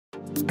Hi!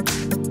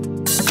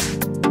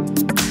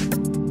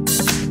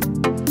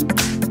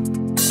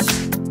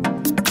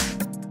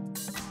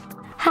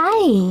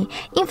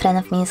 In front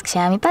of me is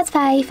XIAOMI Pad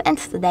 5 and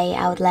today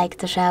I would like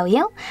to show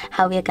you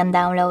how you can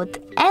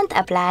download and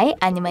apply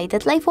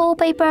animated live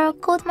wallpaper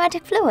called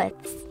Magic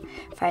Fluids.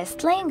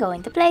 Firstly, go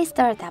into Play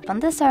Store, tap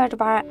on the search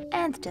bar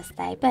and just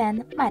type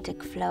in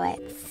Magic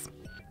Fluids.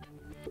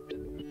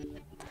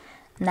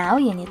 Now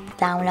you need to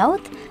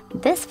download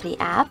this free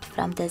app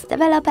from this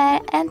developer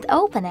and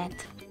open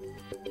it.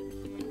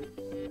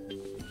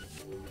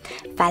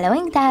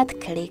 Following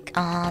that, click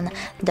on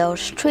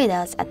those three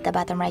dots at the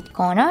bottom right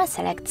corner,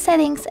 select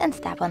Settings and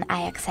tap on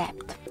I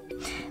accept.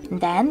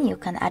 Then you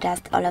can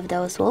adjust all of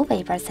those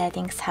wallpaper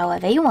settings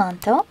however you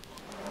want to.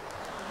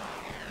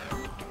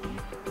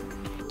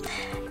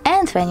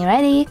 And when you're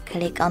ready,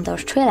 click on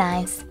those three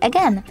lines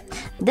again.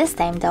 This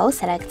time though,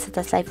 select Set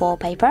as Live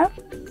Wallpaper,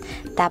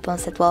 tap on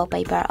Set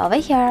Wallpaper over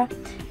here,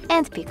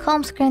 and pick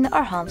Home Screen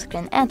or Home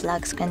Screen and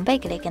Lock Screen by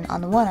clicking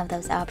on one of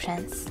those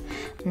options.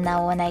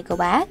 Now when I go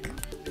back,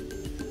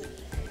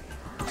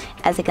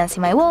 as you can see,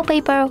 my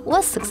wallpaper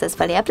was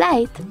successfully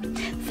applied.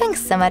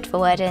 Thanks so much for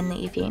watching.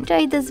 If you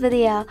enjoyed this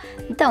video,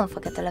 don't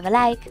forget to leave a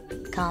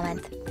like,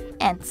 comment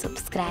and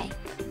subscribe.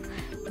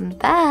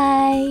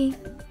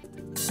 Bye!